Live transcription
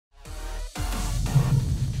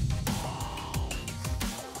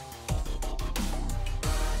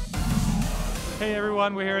Hey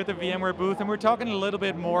everyone, we're here at the VMware booth and we're talking a little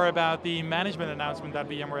bit more about the management announcement that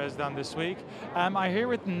VMware has done this week. I'm here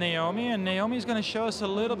with Naomi, and Naomi's going to show us a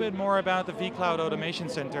little bit more about the vCloud Automation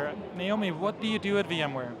Center. Naomi, what do you do at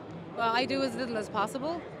VMware? Well, I do as little as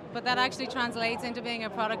possible, but that actually translates into being a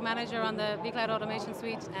product manager on the vCloud Automation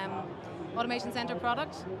Suite Automation Center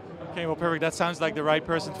product. Okay, well perfect. That sounds like the right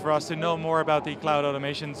person for us to know more about the Cloud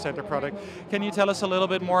Automation Center product. Can you tell us a little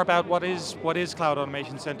bit more about what is Cloud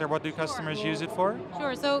Automation Center? What do customers use it for?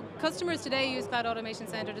 Sure, so customers today use Cloud Automation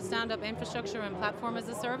Center to stand up infrastructure and platform as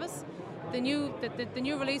a service. The new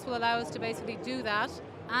release will allow us to basically do that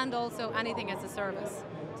and also anything as a service.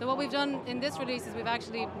 So what we've done in this release is we've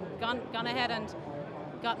actually gone ahead and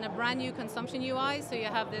gotten a brand new consumption UI, so you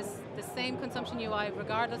have the same consumption UI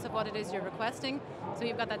regardless of what it is you're requesting. So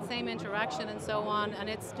you've got that same interaction and so on, and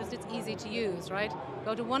it's easy to use, right?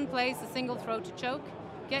 Go to one place, a single throat to choke,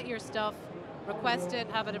 get your stuff, request it,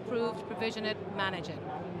 have it approved, provision it, manage it.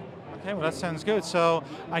 Okay, well that sounds good. So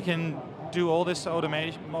I can do all this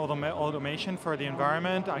automation for the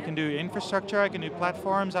environment, I can do infrastructure, I can do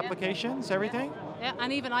platforms, applications, everything? Yeah,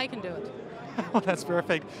 and even I can do it. Well, that's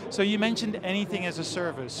perfect. So you mentioned anything as a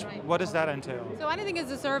service. Right. What does that entail? So anything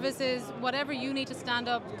as a service is whatever you need to stand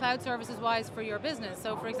up cloud services-wise for your business.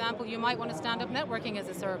 So for example, you might want to stand up networking as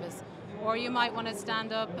a service, or you might want to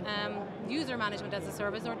stand up user management as a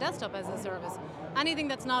service, or desktop as a service. Anything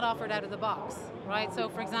that's not offered out of the box, right? So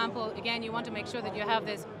for example, again, you want to make sure that you have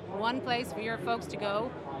this one place for your folks to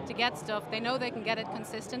go to get stuff. They know they can get it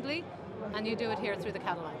consistently, and you do it here through the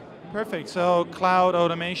catalog. Perfect, so cloud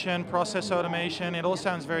automation, process automation, it all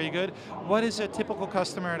sounds very good. What is a typical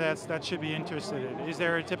customer that should be interested in? Is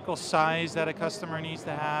there a typical size that a customer needs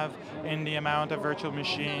to have in the amount of virtual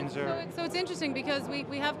machines? So it's interesting because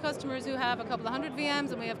we have customers who have a couple of hundred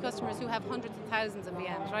VMs, and we have customers who have hundreds of thousands of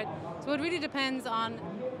VMs, right? So it really depends on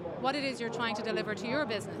what it is you're trying to deliver to your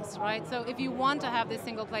business, right? So if you want to have this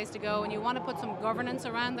single place to go and you want to put some governance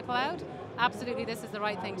around the cloud, absolutely this is the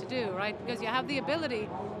right thing to do, right? Because you have the ability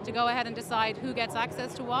to go ahead and decide who gets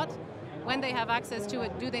access to what, when they have access to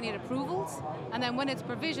it, do they need approvals, and then when it's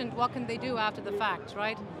provisioned, what can they do after the fact,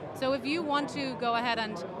 right? So if you want to go ahead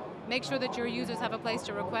and make sure that your users have a place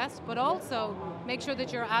to request, but also make sure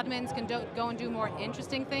that your admins can go and do more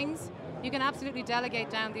interesting things, you can absolutely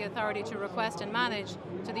delegate down the authority to request and manage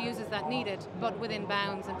to the users that need it, but within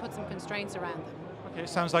bounds and put some constraints around them. Okay,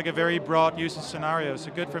 sounds like a very broad usage scenario,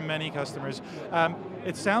 so good for many customers.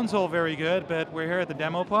 It sounds all very good, but we're here at the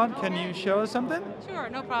demo pod. Can you show us something? Sure,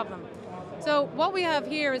 no problem. So what we have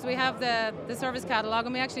here is we have the service catalog,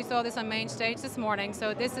 and we actually saw this on main stage this morning.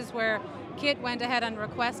 So this is where Kit went ahead and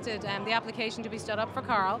requested the application to be stood up for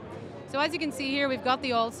Carl. So as you can see here, we've got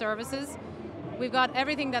the old services. We've got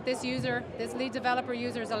everything that this lead developer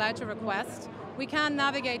user is allowed to request. We can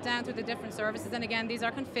navigate down through the different services, and again, these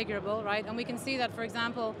are configurable, right? And we can see that, for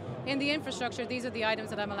example, in the infrastructure, these are the items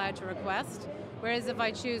that I'm allowed to request. Whereas if I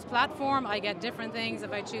choose platform, I get different things.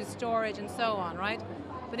 If I choose storage and so on, right?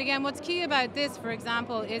 But again, what's key about this, for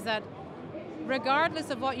example, is that regardless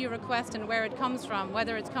of what you request and where it comes from,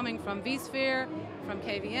 whether it's coming from vSphere, from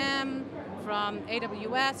KVM, from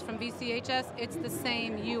AWS, from VCHS, it's the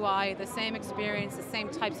same UI, the same experience, the same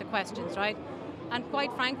types of questions, right? And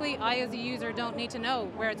quite frankly, I as a user don't need to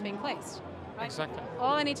know where it's being placed. Right? Exactly.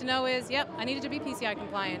 All I need to know is, yep, I need it to be PCI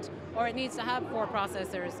compliant, or it needs to have 4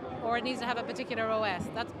 processors, or it needs to have a particular OS.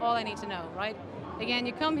 That's all I need to know, right? Again,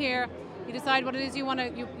 you come here, you decide what it is you want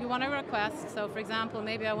to request. So for example,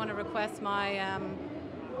 maybe I want to request my,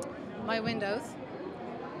 my Windows.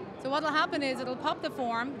 So what will happen is it'll pop the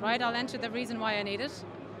form, right? I'll enter the reason why I need it.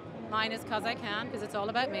 Mine is because I can, because it's all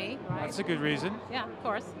about me, right? That's a good reason. Yeah, of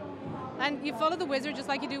course. And you follow the wizard just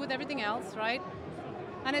like you do with everything else, right?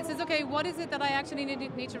 And it says, okay, what is it that I actually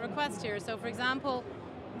need to request here? So for example,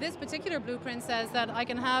 this particular blueprint says that I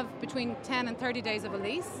can have between 10 and 30 days of a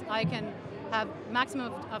lease. I can have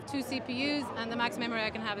maximum of 2 CPUs, and the max memory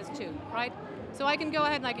I can have is 2, right? So I can go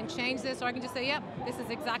ahead and I can change this, or I can just say, yep, this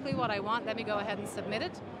is exactly what I want. Let me go ahead and submit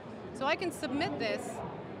it. So I can submit this,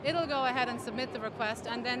 it'll go ahead and submit the request,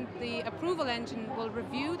 and then the approval engine will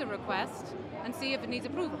review the request and see if it needs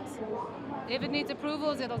approvals. If it needs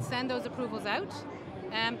approvals, it'll send those approvals out.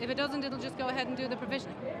 If it doesn't, it'll just go ahead and do the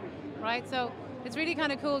provisioning, right? So it's really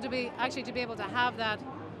kind of cool to be able to have that,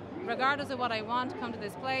 regardless of what I want, come to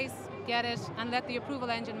this place, get it, and let the approval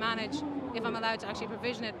engine manage if I'm allowed to actually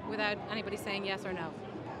provision it without anybody saying yes or no.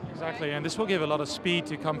 Exactly, and this will give a lot of speed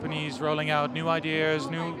to companies rolling out new ideas,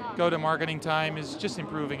 new go-to-marketing time is just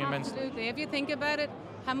improving immensely. Absolutely, if you think about it,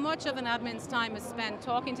 how much of an admin's time is spent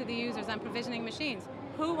talking to the users and provisioning machines?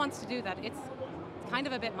 Who wants to do that? It's kind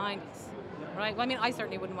of a bit mindless. right? Well, I mean, I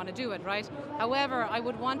certainly wouldn't want to do it, right? However, I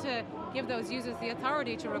would want to give those users the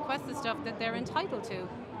authority to request the stuff that they're entitled to,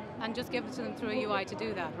 and just give it to them through a UI to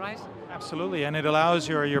do that, right? Absolutely, and it allows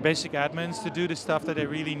your basic admins to do the stuff that they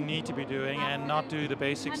really need to be doing and not do the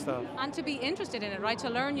basic stuff. And to be interested in it, right? To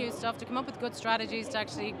learn new stuff, to come up with good strategies, to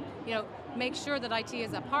actually, make sure that IT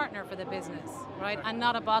is a partner for the business, right? And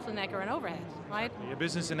not a bottleneck or an overhead, right? A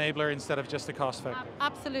business enabler instead of just a cost factor.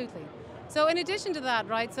 Absolutely. So in addition to that,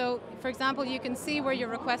 right, so for example, you can see where your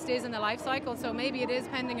request is in the life cycle, so maybe it is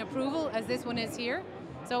pending approval, as this one is here.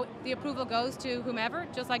 So the approval goes to whomever,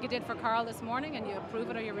 just like it did for Carl this morning, and you approve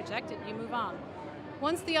it or you reject it, you move on.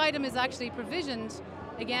 Once the item is actually provisioned,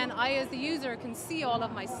 again, I as the user can see all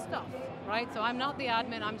of my stuff, right? So I'm not the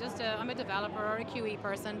admin, I'm a developer or a QE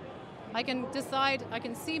person. I can decide, I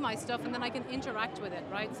can see my stuff, and then I can interact with it,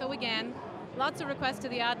 right? So again, lots of requests to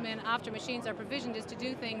the admin after machines are provisioned is to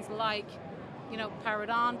do things like, power it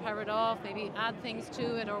on, power it off, maybe add things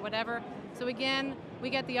to it or whatever. So again, we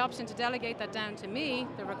get the option to delegate that down to me,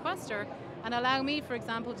 the requester, and allow me, for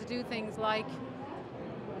example, to do things like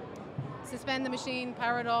suspend the machine,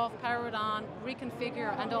 power it off, power it on,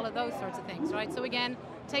 reconfigure, and all of those sorts of things, right? So again,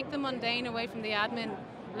 take the mundane away from the admin,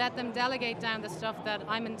 let them delegate down the stuff that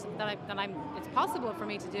it's possible for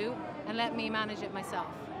me to do, and let me manage it myself.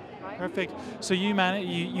 Right? Perfect. So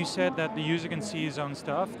you said that the user can see his own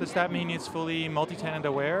stuff. Does that mean it's fully multi-tenant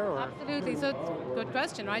aware? Or? Absolutely. So good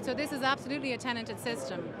question, right? So this is absolutely a tenanted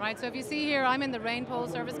system, right? So if you see here, I'm in the Rainpole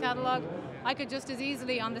service catalog. I could just as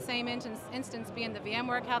easily on the same instance be in the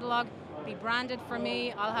VMware catalog, be branded for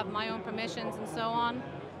me. I'll have my own permissions and so on.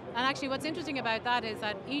 And actually, what's interesting about that is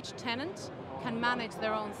that each tenant can manage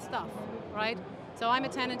their own stuff, right? So I'm a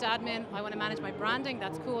tenant admin, I want to manage my branding,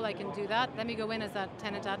 that's cool, I can do that. Let me go in as that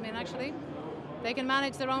tenant admin actually. They can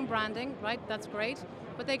manage their own branding, right, that's great.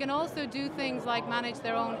 But they can also do things like manage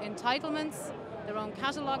their own entitlements, their own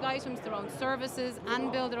catalog items, their own services,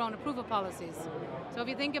 and build their own approval policies. So if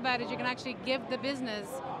you think about it, you can actually give the business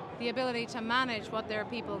the ability to manage what their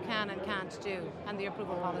people can and can't do, and the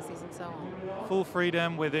approval policies and so on. Full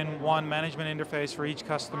freedom within one management interface for each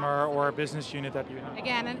customer or business unit that you have.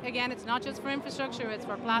 Again, it's not just for infrastructure, it's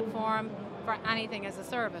for platform, for anything as a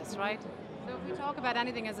service, right? So if we talk about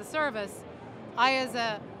anything as a service, I as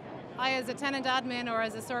a tenant admin or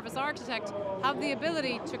as a service architect have the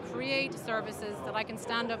ability to create services that I can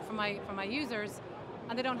stand up for my users,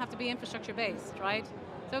 and they don't have to be infrastructure based, right?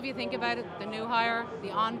 So if you think about it, the new hire, the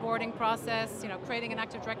onboarding process, creating an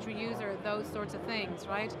Active Directory user, those sorts of things,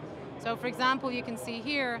 right? So for example, you can see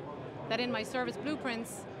here that in my service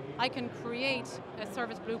blueprints, I can create a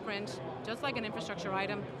service blueprint, just like an infrastructure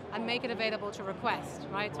item, and make it available to request,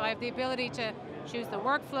 right? So I have the ability to choose the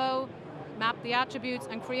workflow, map the attributes,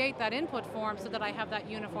 and create that input form so that I have that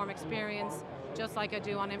uniform experience, just like I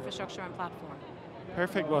do on infrastructure and platform.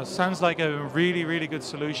 Perfect. Well, sounds like a really, really good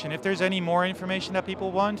solution. If there's any more information that people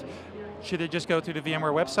want, should they just go to the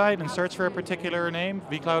VMware website and search for a particular name,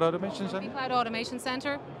 vCloud Automation Center? vCloud Automation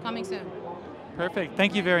Center, coming soon. Perfect.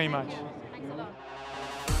 Thank you very much.